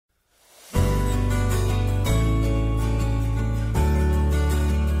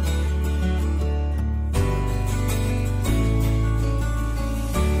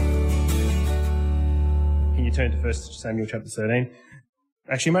turn to 1 Samuel chapter 13.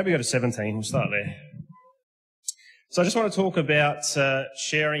 Actually, maybe go to 17. We'll start there. So I just want to talk about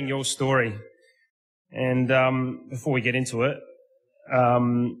sharing your story. And before we get into it,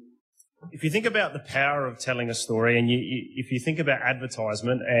 if you think about the power of telling a story, and if you think about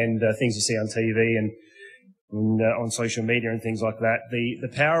advertisement and things you see on TV and on social media and things like that,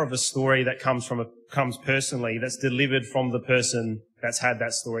 the power of a story that comes personally, that's delivered from the person that's had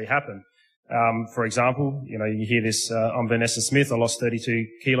that story happen. For example, you hear this, I'm Vanessa Smith, I lost 32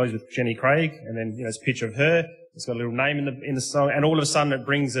 kilos with Jenny Craig, and then, it's a picture of her, it's got a little name in the song, and all of a sudden it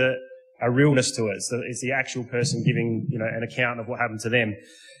brings a realness to it. So it's the actual person giving, an account of what happened to them.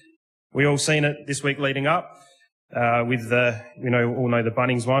 We all seen it this week leading up, with the, all know the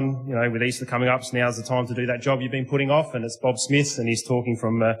Bunnings one, with Easter coming up, so now's the time to do that job you've been putting off, and it's Bob Smith, and he's talking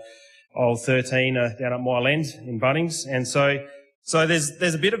from, old 13, down at Mile End in Bunnings. And so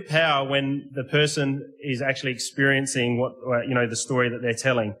there's a bit of power when the person is actually experiencing what, the story that they're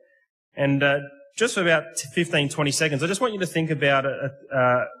telling. And, just for about 15, 20 seconds, I just want you to think about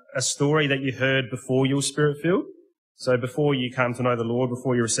a story that you heard before you were Spirit-filled. So before you come to know the Lord,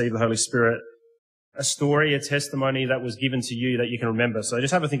 before you receive the Holy Spirit, a story, a testimony that was given to you that you can remember. So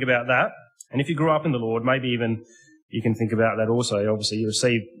just have a think about that. And if you grew up in the Lord, maybe even you can think about that also. Obviously, you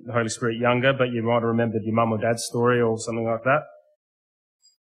received the Holy Spirit younger, but you might have remembered your mum or dad's story or something like that.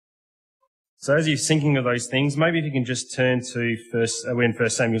 So as you're thinking of those things, maybe if you can just turn to we're in 1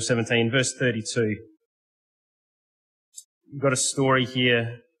 Samuel 17, verse 32. We've got a story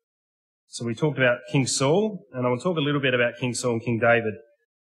here. So we talked about King Saul, and I want to talk a little bit about King Saul and King David.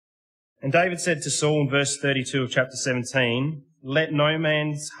 And David said to Saul in verse 32 of chapter 17, "Let no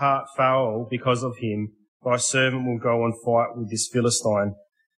man's heart fail because of him. Thy servant will go and fight with this Philistine."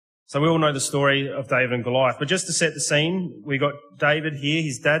 So we all know the story of David and Goliath. But just to set the scene, we got David here.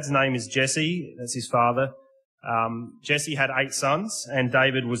 His dad's name is Jesse. That's his father. Jesse had 8 sons, and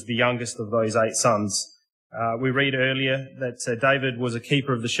David was the youngest of those 8 sons. We read earlier that David was a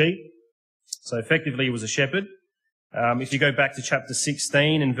keeper of the sheep. So effectively he was a shepherd. If you go back to chapter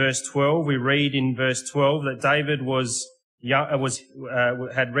 16 and verse 12, we read in verse 12 that David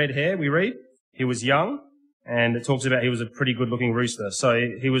had red hair, we read. He was young. And it talks about he was a pretty good-looking rooster. So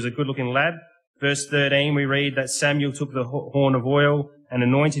he was a good-looking lad. Verse 13, we read that Samuel took the horn of oil and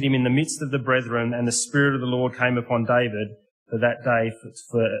anointed him in the midst of the brethren, and the Spirit of the Lord came upon David for that day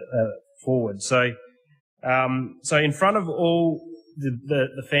forward. So in front of all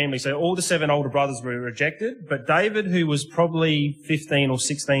the family, so all the 7 older brothers were rejected, but David, who was probably 15 or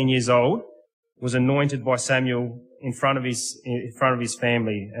 16 years old, was anointed by Samuel in front of his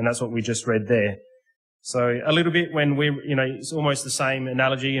family, and that's what we just read there. So a little bit when it's almost the same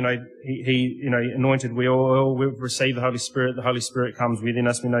analogy, he anointed with oil, we've received the Holy Spirit comes within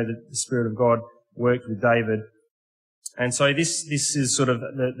us. We know that the Spirit of God worked with David. And so this is sort of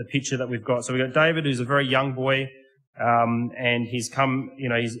the picture that we've got. So we've got David, who's a very young boy, and he's come,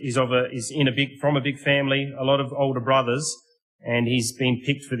 he's from a big family, a lot of older brothers, and he's been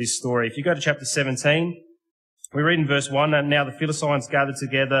picked for this story. If you go to chapter 17, we read in verse 1, "And now the Philistines gathered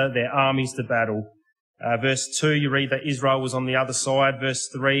together their armies to battle." Verse 2, you read that Israel was on the other side. Verse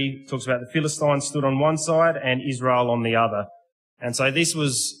 3 talks about the Philistines stood on one side and Israel on the other. And so this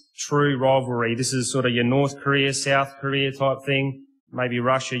was true rivalry. This is sort of your North Korea, South Korea type thing. Maybe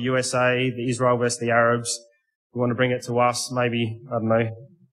Russia, USA, the Israel versus the Arabs. You want to bring it to us, maybe, I don't know,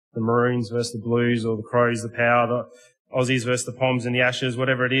 the Maroons versus the Blues, or the Crows, the Power, the Aussies versus the Poms and the Ashes,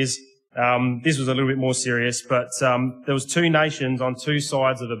 whatever it is. This was a little bit more serious, but there was 2 nations on 2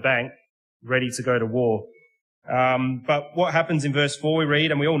 sides of a bank ready to go to war. But what happens in verse 4, we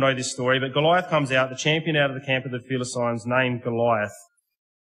read, and we all know this story, but Goliath comes out, the champion out of the camp of the Philistines, named Goliath.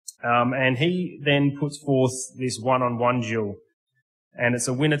 And he then puts forth this one-on-one duel. And it's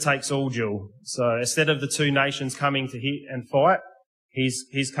a winner-takes-all duel. So instead of the 2 nations coming to hit and fight,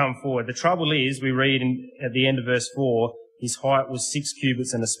 he's come forward. The trouble is, we read at the end of verse 4, his height was 6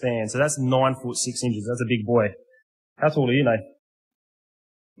 cubits and a span. So that's 9 foot 6 inches. That's a big boy. How tall are you, Nate?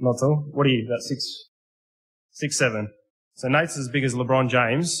 Not tall. What are you, about 6'7"? So Nate's as big as LeBron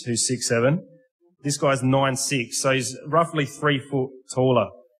James, who's 6'7". This guy's 9'6", so he's roughly 3 foot taller.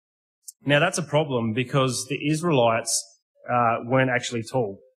 Now that's a problem because the Israelites weren't actually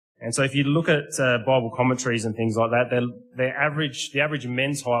tall. And so if you look at Bible commentaries and things like that, the average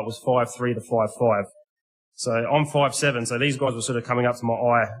men's height was 5'3" to 5'5". So I'm 5'7", so these guys were sort of coming up to my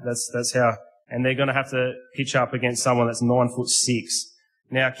eye. That's how, and they're going to have to pitch up against someone that's 9'6".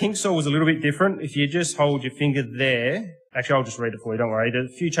 Now, King Saul was a little bit different. If you just hold your finger there, actually, I'll just read it for you, don't worry. A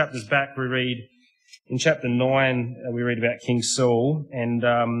few chapters back, we read, in chapter 9, we read about King Saul, and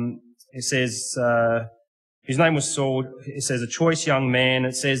it says, whose name was Saul. It says a choice young man.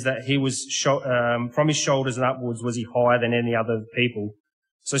 It says that he was, from his shoulders and upwards was he higher than any other people.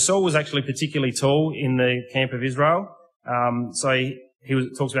 So Saul was actually particularly tall in the camp of Israel. Talks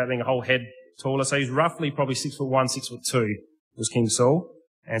about being a whole head taller. So he's roughly probably 6'1", 6'2" was King Saul.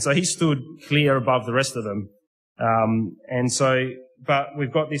 And so he stood clear above the rest of them. But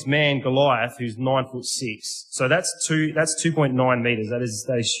we've got this man, Goliath, who's 9'6". So that's 2.9 meters. That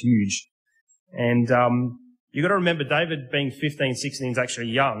is huge. And, you got to remember David being 15, 16 is actually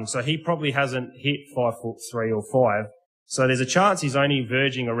young. So he probably hasn't hit 5'3" or 5. So there's a chance he's only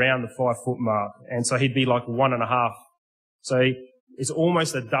verging around the 5 foot mark. And so he'd be like 1.5. So it's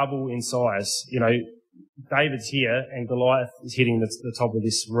almost a double in size. You know, David's here and Goliath is hitting the top of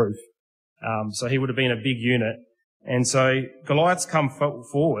this roof. So he would have been a big unit. And so Goliath's come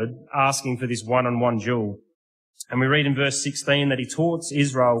forward asking for this one-on-one duel. And we read in verse 16 that he taunts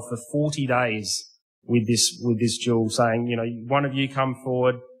Israel for 40 days with this duel, saying, you know, one of you come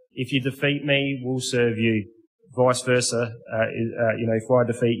forward. If you defeat me, we'll serve you. Vice versa. If I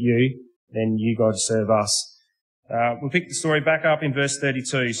defeat you, then you got to serve us. We'll pick the story back up in verse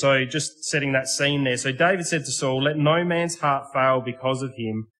 32. So just setting that scene there. So David said to Saul, let no man's heart fail because of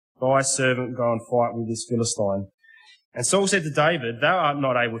him. Thy servant go and fight with this Philistine. And Saul said to David, thou art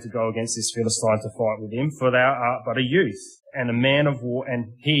not able to go against this Philistine to fight with him, for thou art but a youth, and a man of war,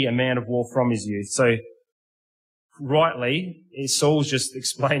 and he a man of war from his youth. So rightly, Saul's just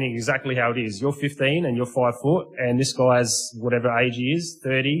explaining exactly how it is. You're 15 and you're 5 foot, and this guy's whatever age he is,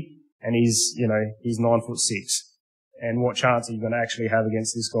 30, and he's 9'6". And what chance are you going to actually have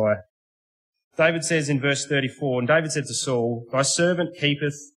against this guy? David says in verse 34, and David said to Saul, thy servant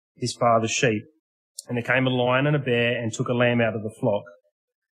keepeth his father's sheep. And there came a lion and a bear and took a lamb out of the flock.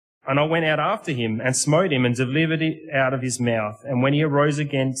 And I went out after him and smote him and delivered it out of his mouth. And when he arose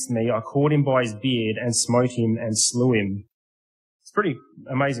against me, I caught him by his beard and smote him and slew him. It's a pretty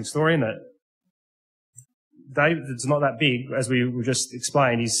amazing story, isn't it? David's not that big, as we just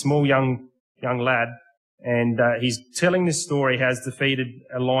explained. He's a small young lad. And he's telling this story, has defeated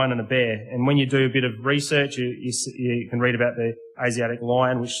a lion and a bear. And when you do a bit of research, you can read about the Asiatic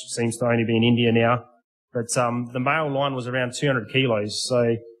lion, which seems to only be in India now. But the male lion was around 200 kilos.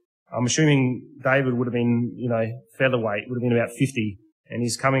 So I'm assuming David would have been, featherweight, would have been about 50. And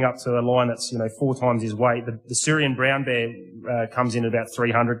he's coming up to a lion that's, 4 times his weight. The Syrian brown bear comes in at about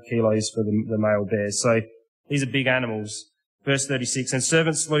 300 kilos for the male bear. So these are big animals. Verse 36, and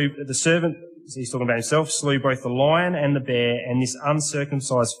the servant, he's talking about himself, slew both the lion and the bear, and this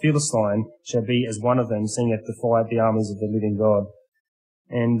uncircumcised Philistine shall be as one of them, seeing it defied the armies of the living God.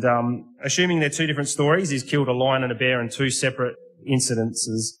 And assuming they're 2 different stories, he's killed a lion and a bear in 2 separate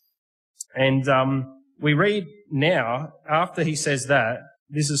incidences. And we read now, after he says that,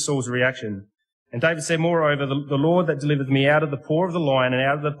 this is Saul's reaction. And David said, moreover, the Lord that delivered me out of the paw of the lion and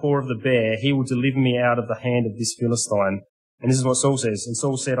out of the paw of the bear, he will deliver me out of the hand of this Philistine. And this is what Saul says. And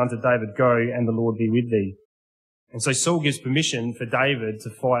Saul said unto David, go, and the Lord be with thee. And so Saul gives permission for David to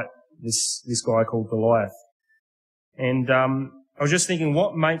fight this guy called Goliath. And I was just thinking,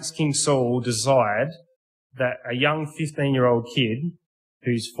 what makes King Saul decide that a young 15-year-old kid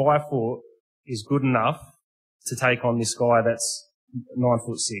who's 5 foot is good enough to take on this guy that's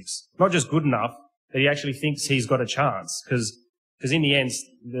 9'6"? Not just good enough, but he actually thinks he's got a chance, because in the end,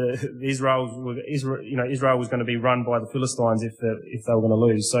 Israel was going to be run by the Philistines if they were going to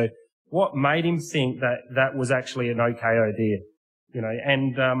lose. So what made him think that was actually an okay idea?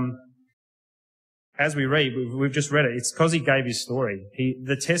 As we read, we've just read it, it's because he gave his story.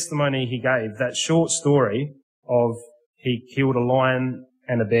 The testimony he gave, that short story of he killed a lion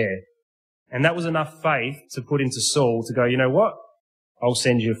and a bear. And that was enough faith to put into Saul to go, you know what? I'll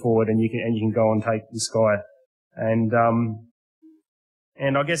send you forward and you can go and take this guy. And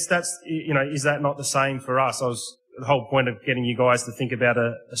I guess that's, is that not the same for us? The whole point of getting you guys to think about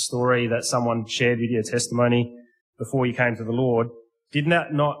a story that someone shared with you, a testimony before you came to the Lord. Did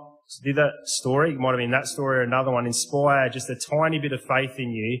that story, it might have been that story or another one, inspire just a tiny bit of faith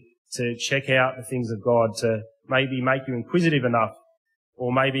in you to check out the things of God, to maybe make you inquisitive enough,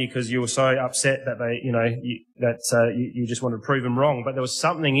 or maybe because you were so upset that you just wanted to prove them wrong, but there was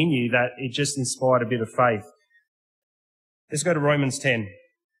something in you that it just inspired a bit of faith. Let's go to Romans 10.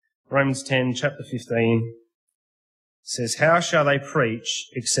 Romans 10, chapter 15 says, how shall they preach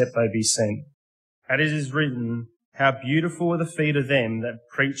except they be sent? As it is written, how beautiful are the feet of them that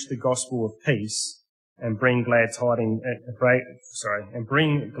preach the gospel of peace and bring glad tidings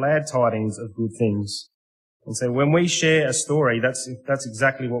of good things. And so when we share a story, that's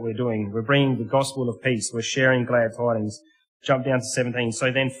exactly what we're doing. We're bringing the gospel of peace. We're sharing glad tidings. Jump down to 17.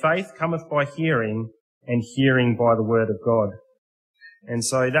 So then faith cometh by hearing, and hearing by the word of God. And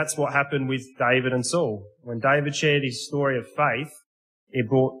so that's what happened with David and Saul. When David shared his story of faith, it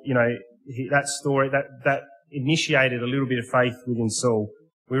brought, that story, that initiated a little bit of faith within Saul.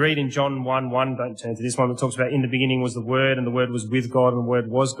 We read in John 1:1, don't turn to this one, it talks about in the beginning was the Word, and the Word was with God, and the Word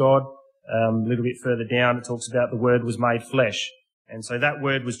was God. A little bit further down, it talks about the Word was made flesh. And so that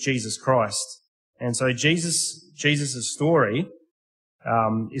Word was Jesus Christ. And so Jesus' story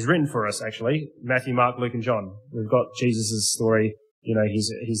is written for us, actually. Matthew, Mark, Luke, and John. We've got Jesus' story,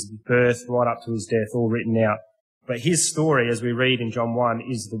 his birth right up to his death, all written out. But his story, as we read in John 1,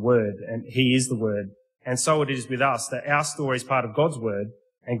 is the Word, and he is the Word. And so it is with us, that our story is part of God's Word,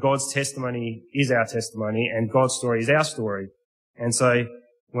 and God's testimony is our testimony, and God's story is our story. And so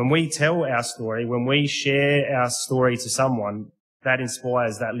when we tell our story, when we share our story to someone, that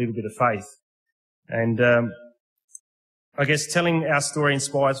inspires that little bit of faith. And I guess telling our story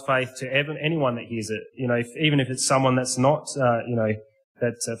inspires faith to anyone that hears it. Even if it's someone that's not, I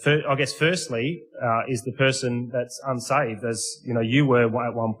guess firstly is the person that's unsaved, as you were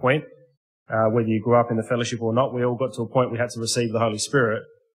at one point. Whether you grew up in the fellowship or not, we all got to a point we had to receive the Holy Spirit.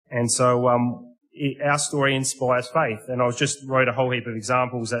 And so our story inspires faith. And I just wrote a whole heap of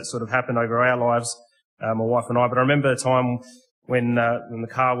examples that sort of happened over our lives, my wife and I. But I remember a time when the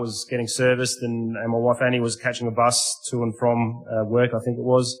car was getting serviced and my wife Annie was catching a bus to and from work, I think it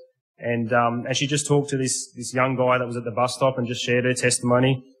was. And she just talked to this young guy that was at the bus stop and just shared her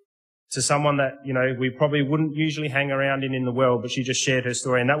testimony to someone that, we probably wouldn't usually hang around in the world, but she just shared her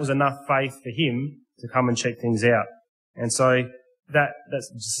story. And that was enough faith for him to come and check things out. And so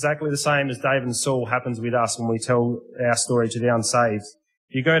that's exactly the same as David and Saul happens with us when we tell our story to the unsaved.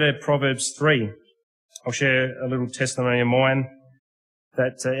 If you go to Proverbs 3, I'll share a little testimony of mine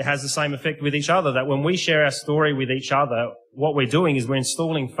that it has the same effect with each other, that when we share our story with each other, what we're doing is we're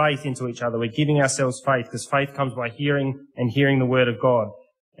installing faith into each other. We're giving ourselves faith, because faith comes by hearing and hearing the word of God.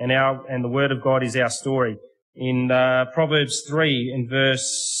 And the word of God is our story. In Proverbs 3 in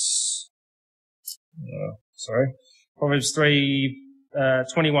Proverbs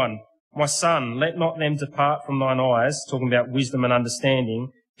 3:21. My son, let not them depart from thine eyes, talking about wisdom and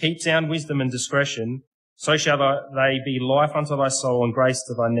understanding. Keep sound wisdom and discretion. So shall they be life unto thy soul and grace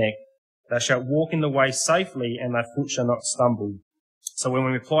to thy neck. Thou shalt walk in the way safely, and thy foot shall not stumble. So when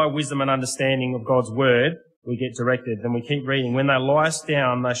we apply wisdom and understanding of God's word, we get directed. Then we keep reading. When thou liest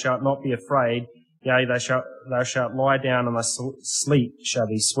down, thou shalt not be afraid. Yea, thou shalt lie down, and thy sleep shall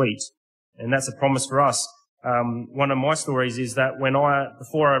be sweet. And that's a promise for us. One of my stories is that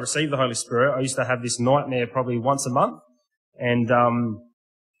before I received the Holy Spirit, I used to have this nightmare probably once a month. And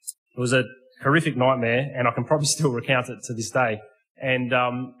it was a horrific nightmare, and I can probably still recount it to this day. And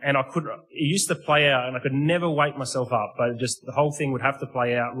it used to play out, and I could never wake myself up, but just the whole thing would have to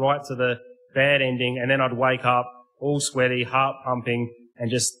play out right to the bad ending, and then I'd wake up all sweaty, heart pumping, and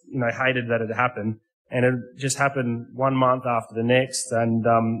just, hated that it happened. And it just happened one month after the next, and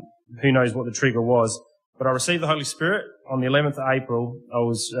who knows what the trigger was. But I received the Holy Spirit on the 11th of April. I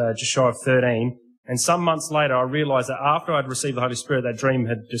was just shy of 13. And some months later, I realized that after I'd received the Holy Spirit, that dream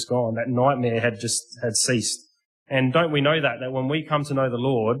had just gone. That nightmare had ceased. And don't we know that when we come to know the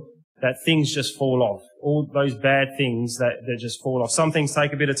Lord, that things just fall off. All those bad things that just fall off. Some things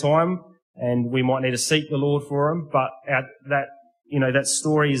take a bit of time, and we might need to seek the Lord for them. But that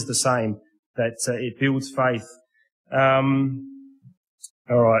story is the same. That it builds faith. All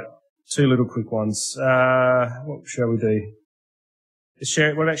right, two little quick ones. What shall we do?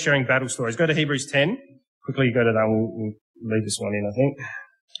 What about sharing battle stories? Go to Hebrews 10. Quickly go to that. We'll leave this one in, I think.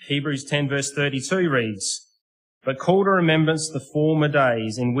 Hebrews 10 verse 32 reads, But call to remembrance the former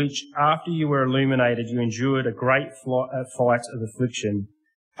days in which, after you were illuminated, you endured a great fight of affliction,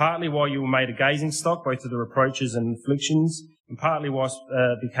 partly while you were made a gazing stock, both to the reproaches and afflictions, and partly whilst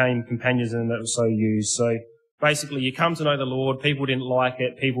became companions and that was so used. So basically, you come to know the Lord, people didn't like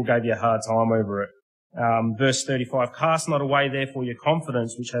it, people gave you a hard time over it. Verse 35, Cast not away therefore your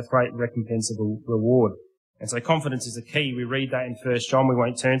confidence, which hath great recompensable reward. And so confidence is the key. We read that in 1 John. We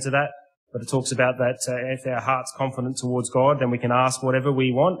won't turn to that, but it talks about that if our heart's confident towards God, then we can ask whatever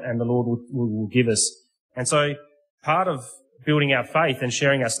we want and the Lord will give us. And so part of building our faith and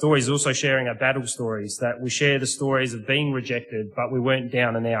sharing our stories is also sharing our battle stories, that we share the stories of being rejected, but we weren't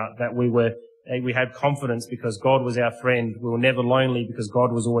down and out, that we had confidence because God was our friend. We were never lonely because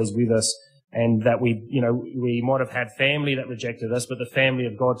God was always with us. And that we might have had family that rejected us, but the family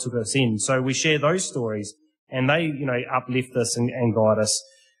of God took us in. So we share those stories, and they, uplift us and guide us.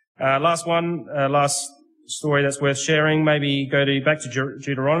 Last story that's worth sharing. Maybe back to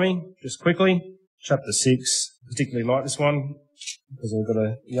Deuteronomy, just quickly. Chapter 6, particularly like this one, because I've got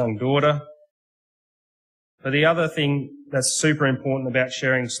a young daughter. But the other thing that's super important about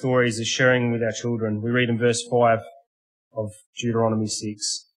sharing stories is sharing with our children. We read in verse 5 of Deuteronomy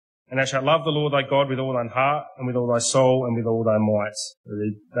 6. And thou shalt love the Lord thy God with all thine heart and with all thy soul and with all thy might. We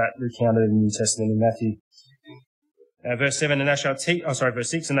read that recounted in the New Testament in Matthew. Verse 7, verse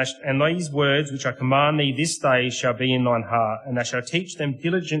 6, and these words which I command thee this day shall be in thine heart, and thou shalt teach them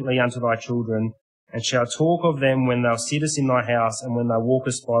diligently unto thy children, and shalt talk of them when thou sittest in thy house, and when thou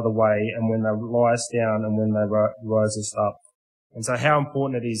walkest by the way, and when thou liest down, and when thou risest up. And so how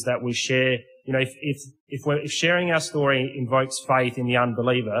important it is that we share, if sharing our story invokes faith in the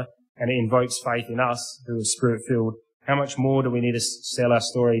unbeliever, and it invokes faith in us who are spirit-filled, how much more do we need to sell our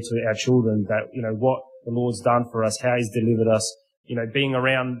story to our children that, what the Lord's done for us, how He's delivered us, being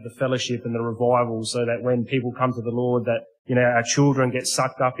around the fellowship and the revival so that when people come to the Lord that, our children get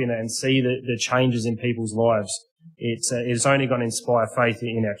sucked up in it and see the changes in people's lives. It's only going to inspire faith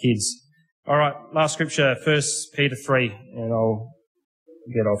in our kids. All right, last scripture, 1 Peter 3, and I'll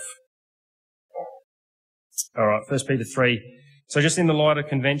get off. All right, 1 Peter 3. So just in the light of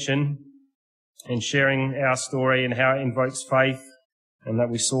convention and sharing our story and how it invokes faith, and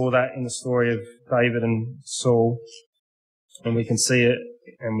that we saw that in the story of David and Saul, and we can see it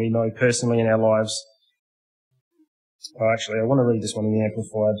and we know personally in our lives. Actually, I want to read this one in the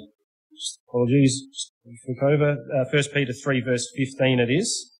Amplified. Apologies, just flick over. 1 Peter 3 verse 15 it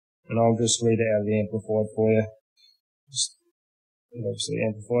is, and I'll just read it out of the Amplified for you. It obviously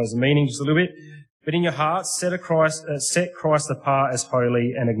amplifies the meaning just a little bit. But in your hearts, set Christ apart as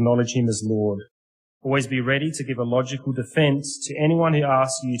holy and acknowledge Him as Lord. Always be ready to give a logical defence to anyone who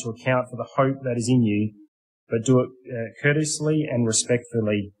asks you to account for the hope that is in you, but do it courteously and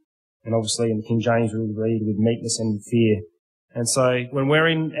respectfully. And obviously in the King James we read with meekness and fear. And so when we're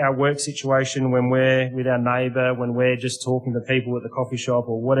in our work situation, when we're with our neighbour, when we're just talking to people at the coffee shop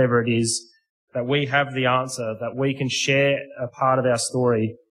or whatever it is, that we have the answer, that we can share a part of our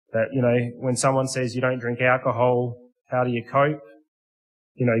story, that, when someone says you don't drink alcohol, how do you cope?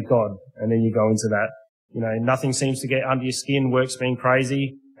 God. And then you go into that. Nothing seems to get under your skin, work's been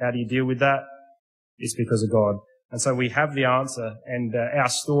crazy. How do you deal with that? It's because of God. And so we have the answer, and our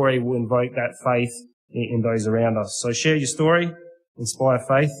story will invoke that faith in those around us. So share your story, inspire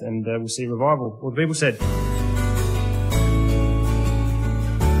faith, and we'll see revival. What the people said.